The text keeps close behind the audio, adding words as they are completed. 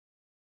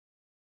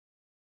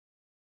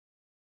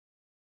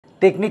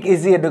Technique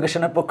easy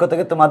এডুকেশনের পক্ষ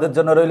থেকে তোমাদের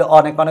জন্য রইল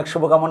অনেক অনেক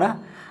শুভকামনা।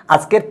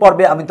 আজকের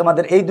পর্বে আমি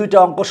তোমাদের এই দুইটা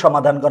অঙ্ক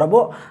সমাধান করাবো।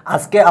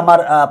 আজকে আমার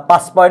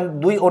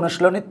 5.2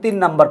 অনুশীলনী 3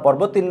 নাম্বার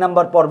পর্ব। 3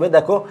 নাম্বার পর্বে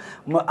দেখো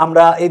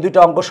আমরা এই দুইটা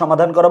অঙ্ক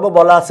সমাধান করাবো।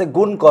 বলা আছে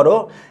গুণ করো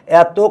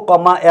এত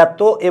কমা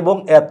এত এবং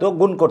এত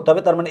গুণ করতে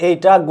হবে। তার মানে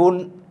এইটা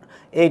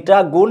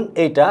গুণ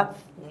এইটা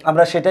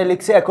আমরা সেটাই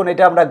লিখছি। এখন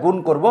এটা আমরা গুণ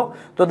করব।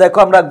 তো দেখো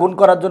আমরা গুণ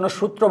করার জন্য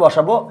সূত্র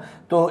বসাবো।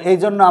 তো এই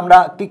জন্য আমরা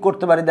কি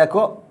করতে পারি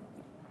দেখো,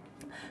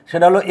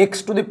 সেটা হলো x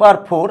টু দি পাওয়ার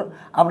 4।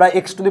 আমরা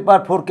x টু দি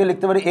পাওয়ার 4 কে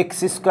লিখতে পারি x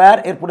স্কোয়ার,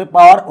 এরপরে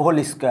পাওয়ার হোল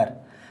স্কোয়ার।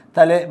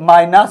 তাহলে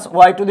মাইনাস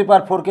y টু দি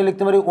পাওয়ার 4 কে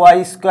লিখতে পারি y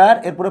স্কোয়ার,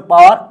 এরপরে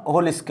পাওয়ার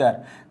হোল স্কোয়ার।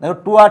 দেখো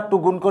 2 আর 2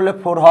 গুণ করলে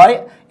 4 হয়,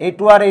 এই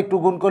 2 আর এই 2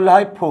 গুণ করলে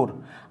হয় 4।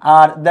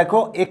 আর দেখো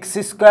x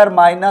square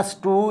minus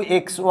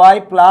 2xy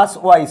plus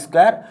y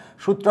square,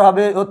 সূত্র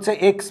হবে হচ্ছে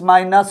x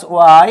minus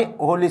y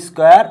whole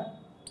square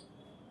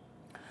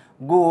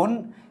গুণ,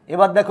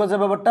 এবার দেখো যে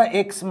ব্যাপারটা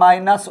x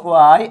মাইনাস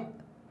y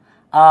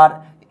আর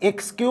x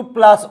cube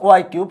plus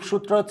Y cube,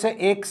 সূত্র হচ্ছে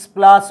x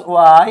plus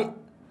Y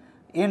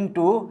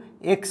into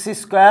x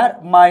square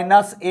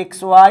minus x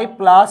Y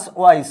plus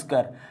Y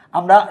square.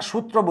 আমরা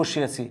সূত্র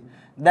বসিয়েছি।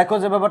 দেখো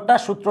যে ব্যাপারটা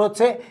সূত্র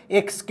হচ্ছে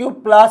x cube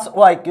plus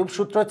Y cube,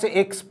 সূত্র হচ্ছে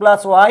x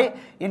plus Y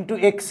into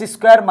x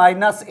square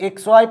minus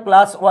x Y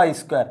plus Y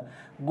square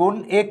গুণ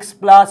এক্স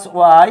প্লাস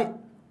ওয়াই।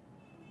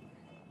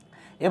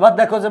 এবার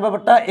দেখো যে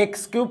ব্যাপারটা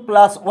এক্স কিউব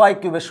প্লাস ওয়াই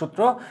কিউবের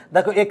সূত্র,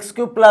 দেখো এক্স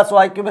কিউব প্লাস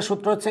ওয়াই কিউবের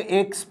সূত্র হচ্ছে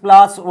x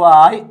plus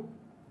Y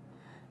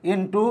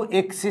into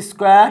x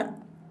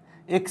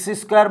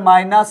square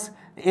minus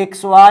x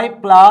Y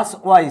plus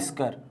Y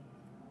square.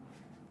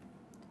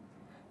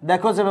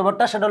 দেখো যে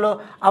ব্যাপারটা সেটা হলো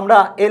আমরা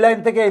এই লাইন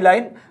থেকে এই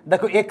লাইন,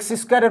 দেখো এক্স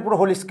স্কোয়ারের পুরো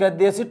হোল স্কোয়ার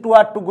দিয়েছি, 2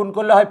 আর 2 গুণ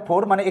করলে হয়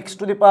 4, মানে x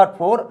to the power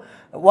 4,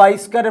 Y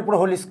স্কোয়ারের পুরো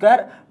হোল স্কোয়ার,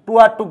 2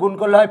 আর 2 গুণ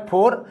করলে হয়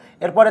 4।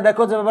 এরপরে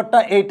দেখো যে ব্যাপারটা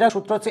এইটা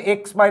সূত্র হচ্ছে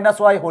x minus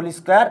Y whole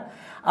square,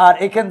 আর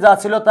এখানে যা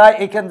ছিল তাই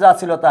এখানে যা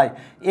ছিল তাই,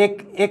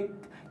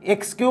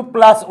 এক্স কিউব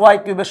প্লাস ওয়াই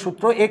কিউবের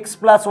সূত্র x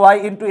plus Y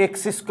into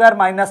x square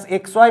minus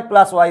x Y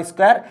plus Y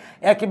square.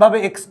 একইভাবে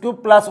এক্স কিউব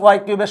প্লাস ওয়াই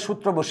কিউবের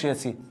সূত্র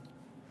বসিয়েছি।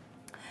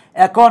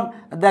 এখন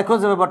দেখো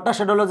যে ব্যাপারটা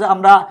সেটা হলো যে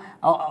আমরা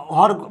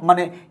হর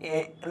মানে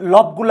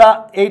লবগুলা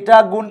এইটা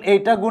গুণ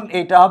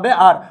এইটা হবে,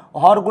 আর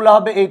হরগুলা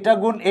হবে এইটা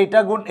গুণ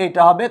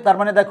এইটা হবে। তার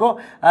মানে দেখো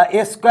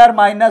এ স্কোয়ার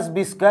মাইনাস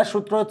বি স্কোয়ার,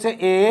 সূত্র হচ্ছে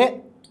এ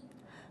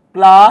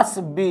প্লাস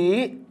বি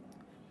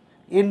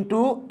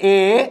ইন্টু এ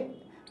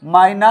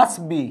মাইনাস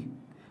বি।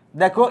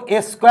 দেখো এ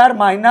স্কোয়ার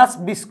মাইনাস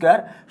বি স্কোয়ার,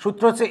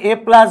 সূত্র হচ্ছে এ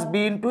প্লাস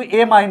বি ইন্টু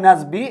এ মাইনাস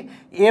বি।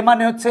 এ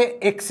মানে হচ্ছে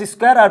এক্স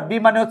স্কোয়ার আর বি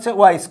মানে হচ্ছে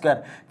ওয়াই স্কোয়ার।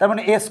 তার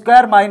মানে এ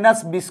স্কোয়ার মাইনাস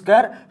বি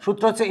স্কোয়ার,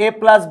 সূত্র হচ্ছে এ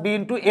প্লাস বি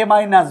ইন্টু এ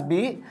মাইনাস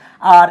বি।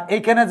 আর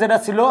এইখানে যেটা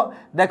ছিল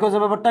দেখো যে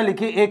ব্যাপারটা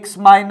লিখি এক্স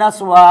মাইনাস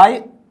ওয়াই,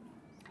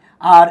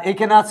 আর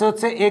এখানে আছে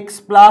হচ্ছে এক্স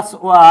প্লাস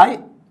ওয়াই।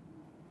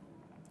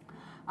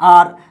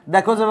 আর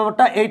দেখো যে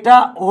ব্যাপারটা এইটা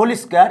হোল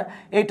স্কোয়ার,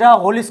 এইটা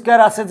হোল স্কোয়ার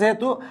আছে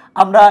যেহেতু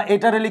আমরা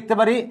এটারে লিখতে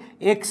পারি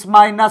x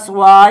minus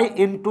Y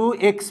into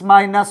x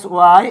minus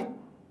Y.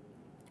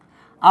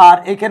 আর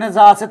এখানে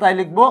যা আছে তাই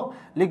লিখবো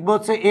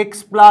হচ্ছে x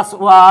plus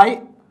Y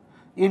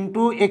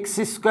into x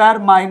square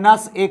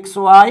minus x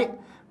Y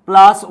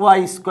plus Y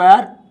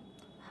square.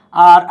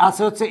 আর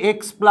আছে হচ্ছে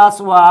x plus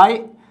Y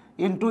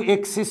into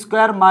x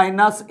square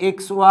minus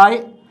x Y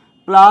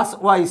plus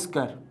Y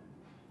square.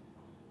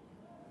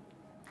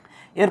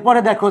 এরপরে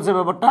দেখো যে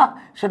ব্যাপারটা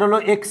সেটা হলো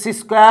x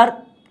square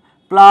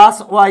plus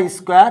Y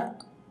square.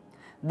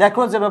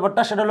 দেখো যে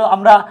ব্যাপারটা সেটা হলো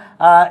আমরা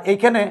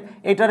এইখানে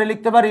এইটারে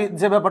লিখতে পারি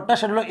যে ব্যাপারটা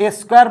সেটা হলো এ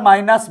স্কোয়ার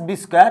মাইনাস বি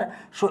স্কোয়ার,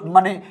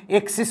 মানে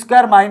x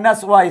square minus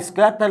Y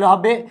square, তাহলে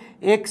হবে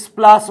x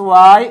plus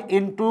Y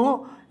into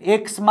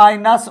x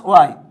minus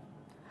Y.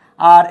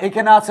 আর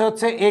এখানে আছে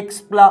হচ্ছে এক্স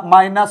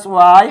মাইনাস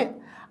ওয়াই,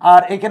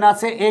 আর এখানে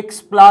আছে এক্স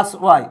প্লাস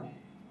ওয়াই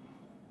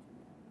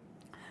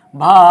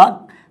ভাগ।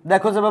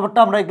 দেখো যে ব্যাপারটা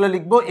আমরা এগুলো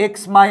লিখবো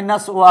এক্স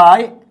মাইনাস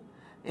ওয়াই,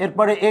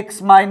 এরপরে এক্স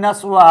মাইনাস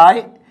ওয়াই,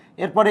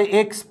 এরপরে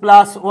এক্স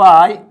প্লাস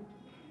ওয়াই,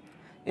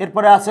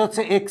 এরপরে আছে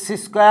হচ্ছে x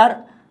square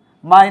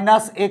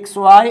minus x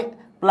Y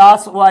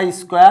plus Y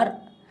square,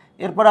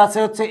 এরপরে আছে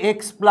হচ্ছে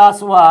এক্স প্লাস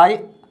ওয়াই,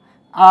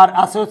 আর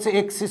আছে হচ্ছে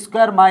x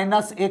square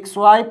minus x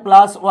Y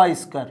plus Y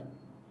square.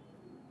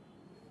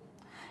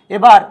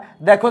 এবার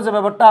দেখো যে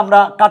ব্যাপারটা আমরা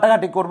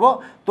কাটাকাটি করব।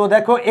 তো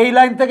দেখো এই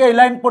লাইন থেকে এই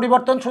লাইন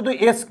পরিবর্তন, শুধু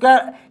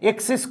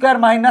x square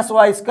minus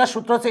Y square,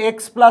 সূত্র হচ্ছে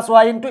x plus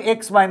Y into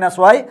x minus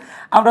Y.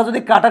 আমরা যদি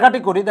কাটাকাটি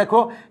করি দেখো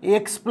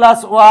এক্স প্লাস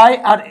ওয়াই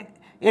আর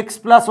এক্স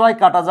প্লাস ওয়াই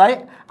কাটা যায়,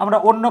 আমরা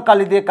অন্য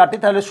কালি দিয়ে কাটি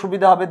তাহলে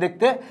সুবিধা হবে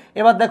দেখতে।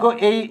 এবার দেখো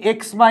এই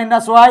এক্স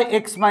মাইনাস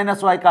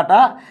ওয়াই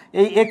কাটা,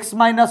 এই এক্স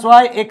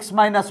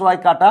মাইনাস ওয়াই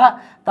কাটা,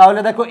 তাহলে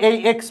দেখো এই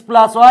এক্স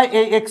প্লাস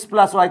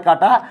ওয়াই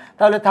কাটা,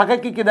 তাহলে থাকে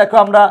কি কি দেখো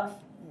আমরা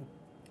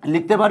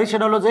লিখতে পারি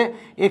সেটা হলো যে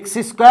x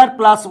square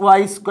plus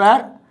Y square,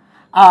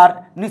 আর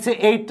নিচে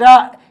এইটা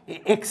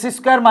x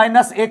square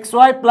minus x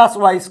Y plus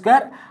Y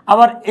square,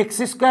 আবার x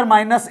square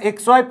minus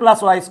x Y plus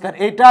Y square,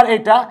 এইটা আর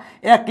এইটা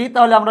একই,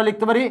 তাহলে আমরা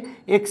লিখতে পারি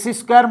x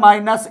square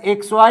minus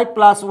x Y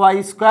plus Y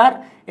square,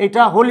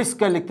 এটা হোল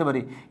স্কয়ার লিখতে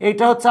পারি।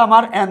 এইটা হচ্ছে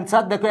আমার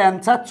অ্যান্সার। দেখো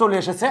অ্যান্সার চলে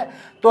এসেছে।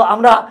 তো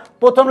আমরা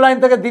প্রথম লাইন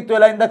থেকে দ্বিতীয়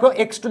লাইন দেখো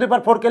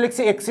x⁴ কে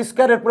লিখছি x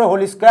স্কয়ার এর পরে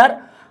হোল স্কয়ার,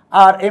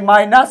 আর এই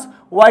মাইনাস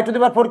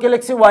y⁴ কে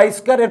লিখছি y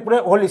স্কয়ার এর পরে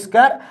হোল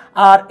স্কয়ার,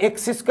 আর x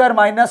square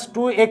minus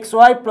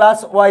 2xy plus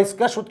y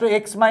square সূত্র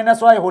x minus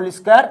y whole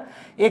square,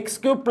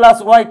 x³ plus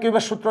y³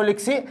 এর সূত্র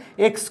লিখছি,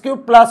 x³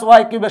 প্লাস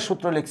y³ এর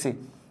সূত্র লিখছি।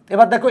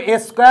 এবার দেখো a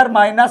square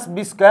minus b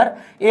square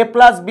a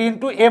plus b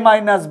into a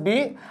minus b,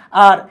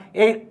 আর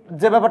এই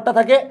যে ব্যাপারটা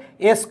থাকে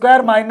a স্কয়ার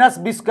মাইনাস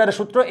b স্কয়ারের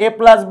সূত্র a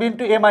plus b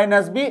into a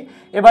minus b।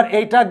 এবার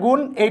এইটা গুণ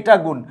এইটা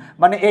গুণ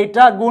মানে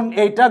এইটা গুণ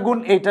এইটা গুণ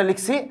এইটা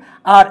লিখছি,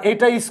 আর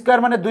এইটা স্কয়ার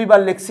মানে দুইবার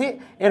লিখছি,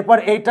 এরপর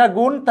এইটা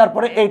গুণ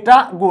তারপরে এইটা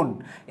গুণ।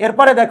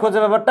 এরপরে দেখো যে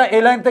ব্যাপারটা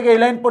এই লাইন থেকে এই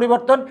লাইন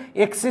পরিবর্তন,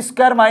 x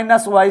square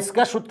minus y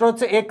square সূত্র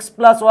হচ্ছে x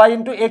plus y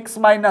into x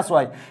minus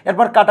y।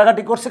 এরপর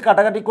কাটাকাটি করছি,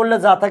 কাটাকাটি করলে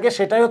যা থাকে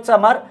সেটাই হচ্ছে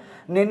আমার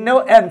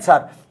নির্ণয়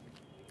অ্যান্সার।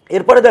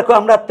 এরপরে দেখো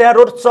আমরা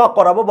 13 চ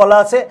করাবো, বলা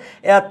আছে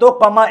এত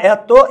কমা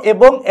এত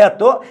এবং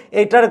এত,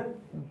 এইটার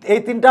এই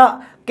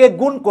তিনটাকে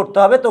গুণ করতে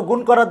হবে। তো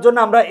গুণ করার জন্য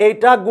আমরা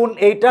এইটা গুণ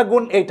এইটা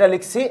গুণ এইটা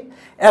লিখছি।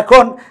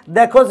 এখন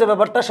দেখো যে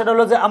ব্যাপারটা সেটা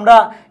হলো যে আমরা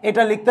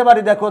এটা লিখতে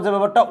পারি, দেখো যে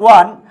ব্যাপারটা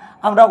 1,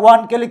 আমরা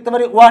 1কে লিখতে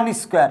পারি 1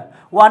 স্কয়ার,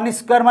 1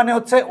 স্কয়ার মানে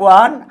হচ্ছে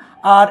 1,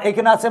 আর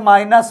এখানে আছে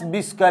মাইনাস b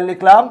স্কয়ার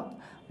লিখলাম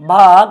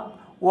ভাগ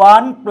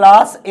 1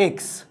 প্লাস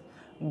এক্স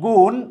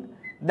গুণ,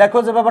 দেখো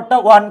যে ব্যাপারটা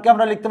 1কে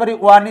আমরা লিখতে পারি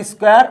 1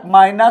 স্কয়ার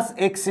মাইনাস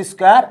এক্স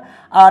স্কয়ার,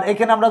 আর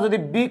এখানে আমরা যদি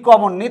b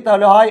কমন নিই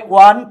তাহলে হয়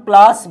 1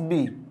 প্লাস b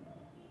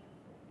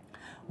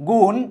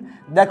গুণ,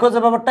 দেখো যে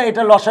ব্যাপারটা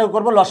এটা লসাগু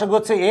করব, লসাগু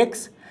হচ্ছে x।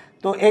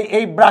 তো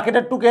এই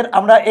ব্র্যাকেটের টুকের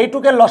আমরা এই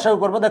টুকের লসাগু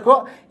করব, দেখো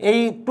এই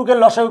টুকের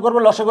লসাগু করব,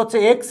 লসাগু হচ্ছে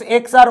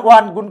x আর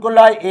 1 গুণ করলে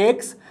হয় x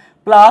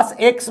প্লাস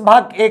x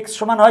ভাগ x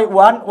সমান হয়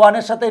 1, 1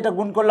 এর সাথে এটা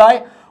গুণ করলে হয়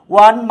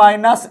 1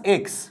 মাইনাস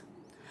এক্স।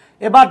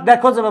 এবার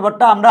দেখো যে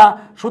ব্যাপারটা আমরা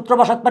সূত্র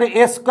বসাতে পারি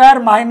a square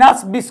minus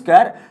b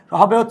square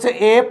হবে হচ্ছে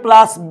a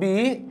plus b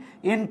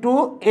into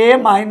a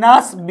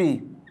minus b।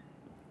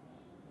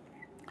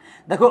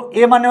 দেখো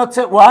a মানে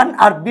হচ্ছে 1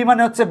 আর b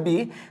মানে হচ্ছে b,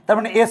 তার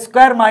মানে a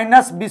square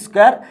minus b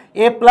square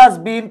a plus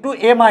b into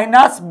a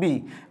minus b।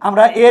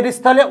 আমরা এর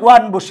স্থলে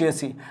 1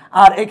 বসিয়েছি,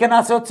 আর এখানে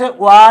আছে হচ্ছে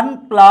 1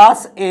 প্লাস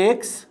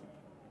এক্স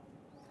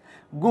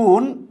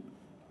গুণ,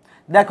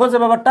 দেখো যে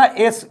ব্যাপারটা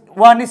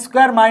 1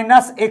 স্কয়ার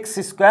মাইনাস এক্স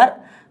স্কয়ার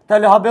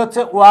তাহলে হবে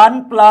হচ্ছে 1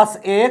 plus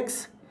x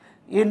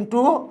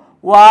into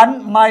 1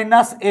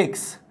 minus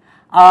x,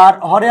 আর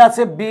হরে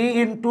আছে b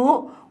ইন্টু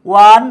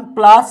 1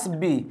 প্লাস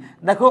বি।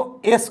 দেখো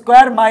a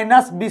square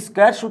minus b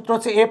square সূত্র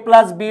হচ্ছে a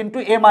plus b into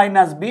a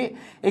minus b,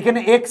 এখানে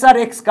x আর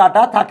x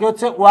কাটা থাকে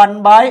হচ্ছে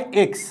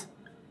 1/x।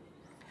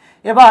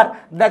 এবার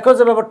দেখো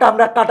যে ব্যাপারটা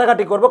আমরা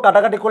কাটাকাটি করব,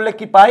 কাটাকাটি করলে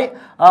কি পাই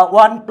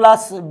 1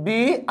 প্লাস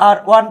বি আর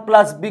 1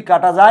 প্লাস বি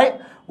কাটা যায়,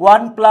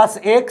 1 প্লাস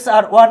এক্স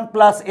আর 1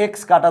 প্লাস এক্স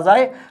কাটা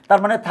যায়, তার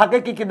মানে থাকে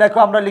কি কি দেখো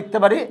আমরা লিখতে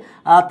পারি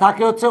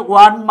থাকে হচ্ছে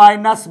 1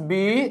 minus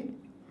B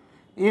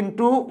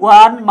into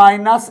 1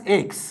 minus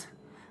x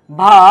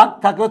ভাগ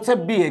থাকে হচ্ছে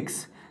বিএক্স,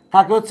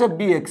 থাকে হচ্ছে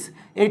বিএক্স।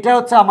 এইটা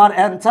হচ্ছে আমার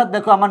অ্যান্সার।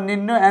 দেখো আমার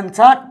নির্ণয়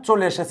অ্যান্সার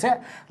চলে এসেছে।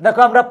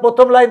 দেখো আমরা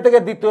প্রথম লাইন থেকে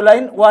দ্বিতীয়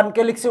লাইন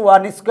 1কে লিখছি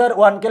 1 স্কয়ার,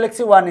 1কে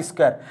লিখছি 1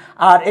 স্কয়ার,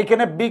 আর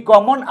এখানে বি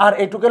কমন আর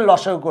এইটুকে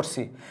লসাগু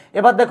করছি।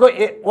 এবার দেখো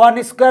 1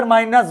 স্কয়ার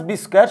মাইনাস বি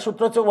স্কয়ার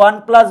সূত্র হচ্ছে 1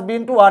 plus B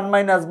into 1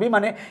 minus B,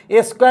 মানে এ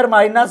স্কয়ার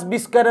মাইনাস বি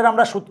স্কয়ারের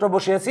আমরা সূত্র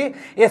বসিয়েছি।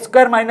 এ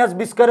স্কয়ার মাইনাস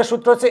বি স্কয়ারের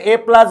সূত্র হচ্ছে এ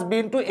প্লাস বি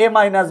ইন্টু এ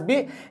মাইনাস বি,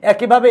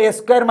 একইভাবে এ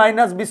স্কয়ার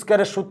মাইনাস বি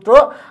স্কয়ারের সূত্র,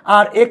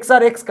 আর এক্স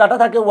আর এক্স কাটা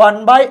থাকে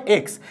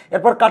 1/x।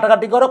 এরপর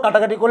কাটাকাটি করো,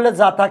 কাটাকাটি করলে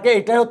যা থাকে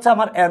এটাই হচ্ছে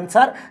আমার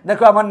অ্যান্সার।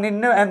 দেখো আমার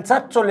নির্ণয়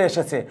অ্যান্সার চলে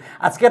এসেছে।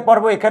 আজকের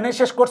পর্ব এখানেই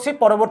শেষ করছি,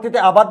 পরবর্তীতে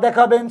আবার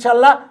দেখা হবে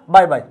ইনশাল্লাহ।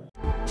 Bye bye.